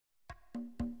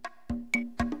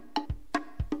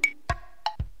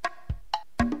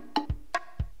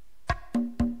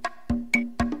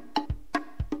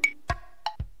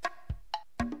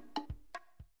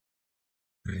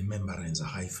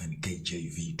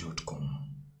remembrance-kjv.com,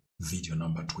 video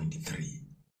number 23.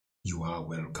 You are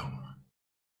welcome.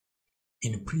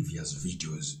 In previous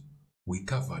videos, we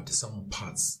covered some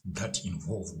parts that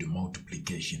involved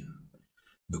multiplication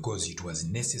because it was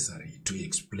necessary to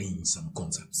explain some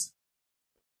concepts.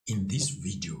 In this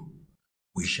video,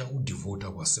 we shall devote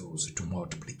ourselves to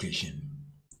multiplication.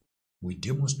 We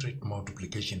demonstrate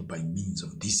multiplication by means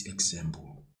of this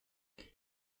example.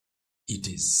 It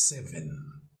is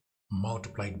 7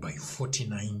 multiplied by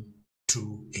 49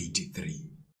 to 83.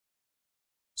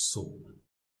 So,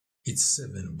 it's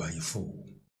 7 by 4,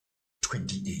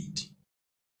 28.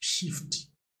 Shift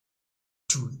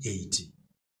 280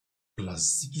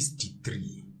 plus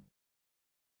 63,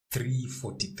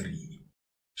 343.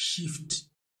 Shift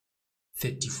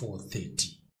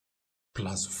 3430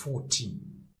 plus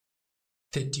 14,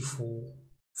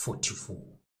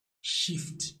 3444.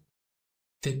 Shift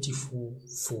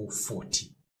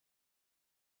 34440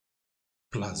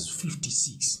 plus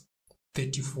 56,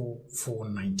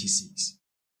 34496.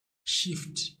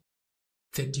 Shift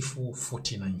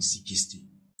 344960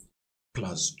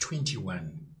 plus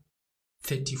 21,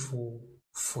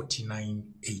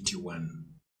 344981.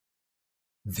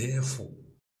 Therefore,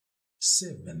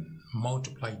 7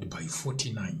 multiplied by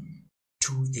 49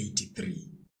 to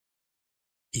 83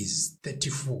 is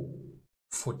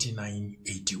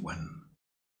 344981.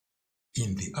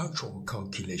 In the actual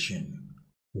calculation,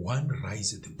 one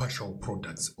writes the partial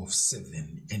products of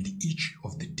 7 and each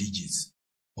of the digits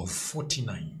of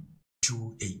 49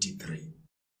 to 83.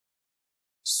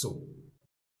 So,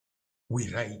 we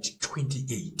write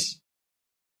 28,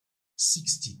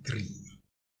 63,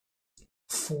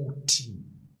 14,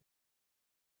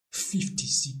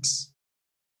 56,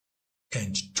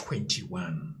 and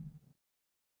 21.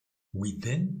 We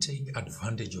then take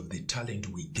advantage of the talent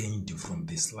we gained from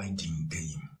the sliding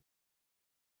game.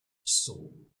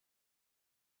 So,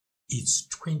 it's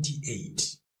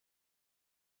 28,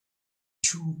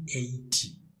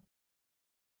 280,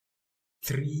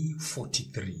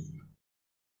 343,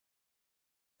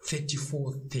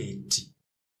 3430,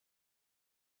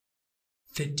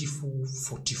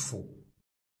 3444,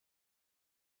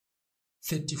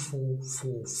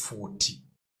 34440,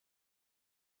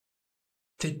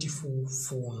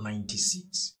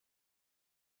 34496,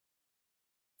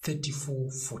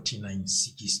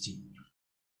 344960,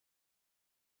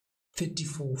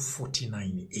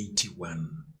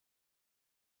 344981,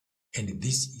 and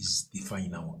this is the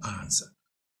final answer,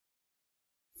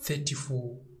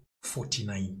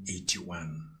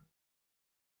 344981.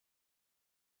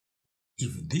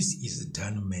 If this is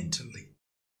done mentally,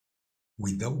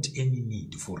 without any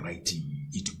need for writing,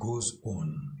 it goes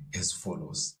on as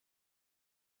follows: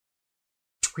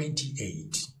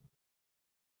 28,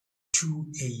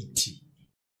 280,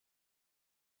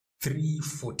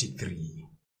 343,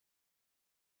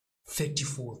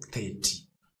 3430,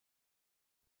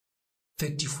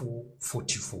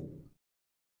 3444,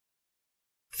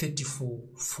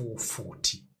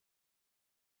 34440,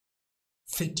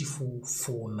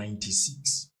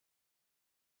 34496,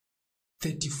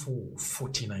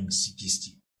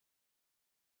 344960,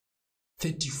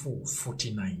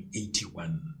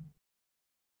 344981,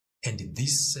 and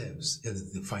this serves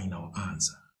as the final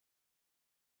answer,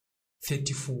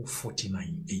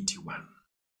 344981.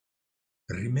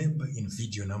 Remember, in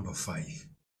video number 5,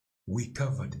 we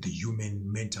covered the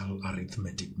human mental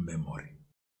arithmetic memory.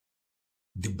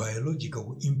 The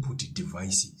biological input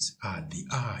devices are the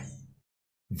eye,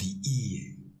 the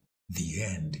ear, the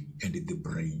hand, and the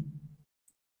brain.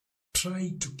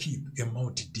 Try to keep a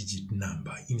multi-digit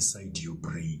number inside your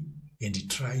brain and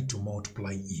try to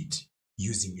multiply it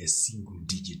using a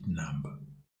single-digit number.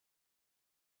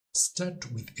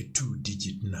 Start with a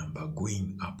 2-digit number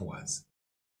going upwards.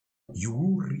 You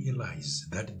will realize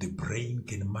that the brain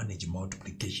can manage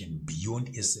multiplication beyond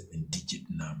a 7-digit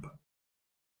number.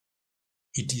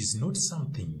 It is not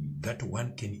something that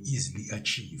one can easily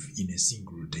achieve in a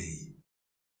single day.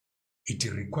 It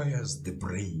requires the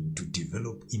brain to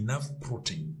develop enough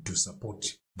protein to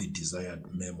support the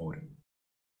desired memory.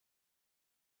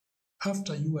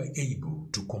 After you are able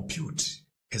to compute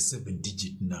a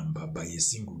 7-digit number by a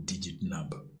single-digit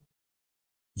number,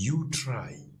 you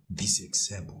try this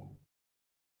example.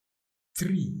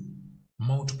 3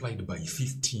 multiplied by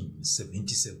 15,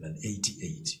 77,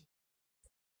 88.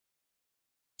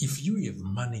 If you have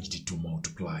managed to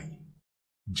multiply,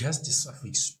 just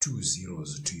suffix 2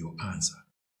 zeros to your answer.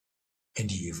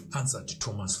 and you have answered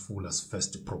Thomas Fuller's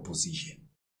first proposition,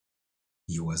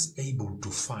 he was able to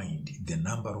find the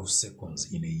number of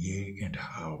seconds in a year and a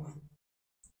half.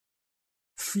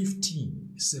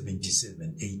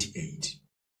 157788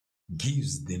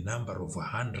 gives the number of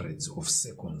hundreds of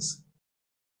seconds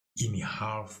in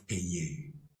half a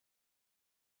year.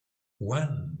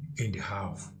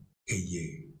 1.5 a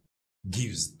year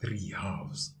gives 3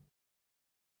 halves.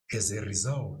 As a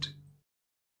result,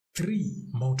 3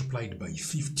 multiplied by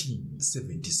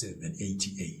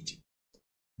 157788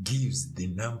 gives the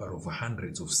number of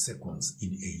hundreds of seconds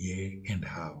in a year and a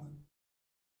half.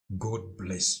 God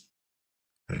bless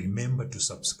you. Remember to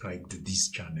subscribe to this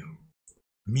channel.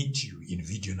 Meet you in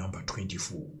video number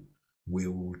 24,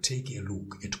 where we will take a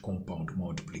look at compound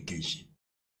multiplication.